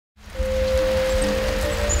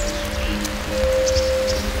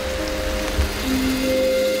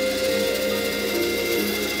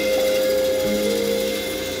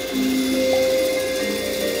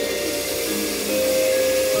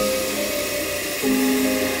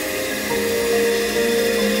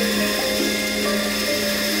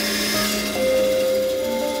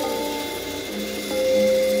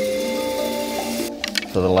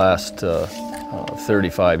last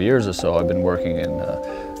 35 years or so, I've been working in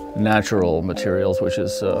natural materials, which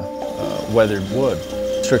is weathered wood.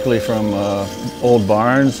 Strictly from old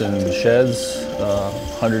barns and sheds,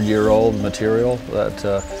 100-year-old material that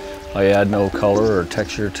I add no color or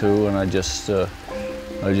texture to, and I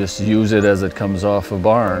just use it as it comes off a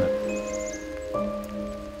barn.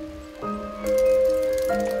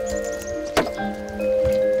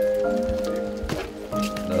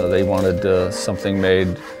 They wanted something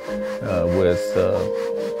made with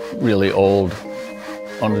really old,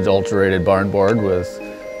 unadulterated barn board with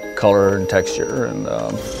color and texture, and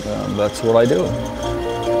that's what I do.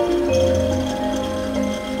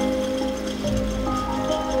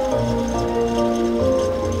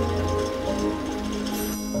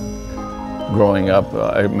 Growing up,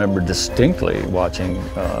 I remember distinctly watching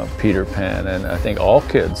Peter Pan, and I think all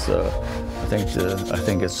kids. I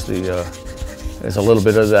think it's there's a little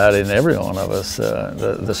bit of that in every one of us.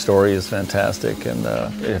 The story is fantastic, and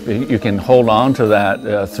if you can hold on to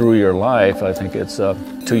that through your life, I think it's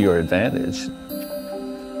to your advantage.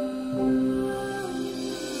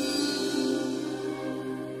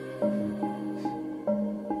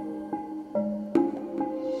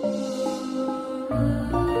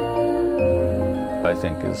 I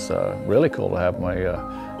think it's really cool to have my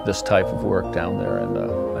this type of work down there, and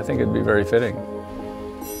I think it'd be very fitting.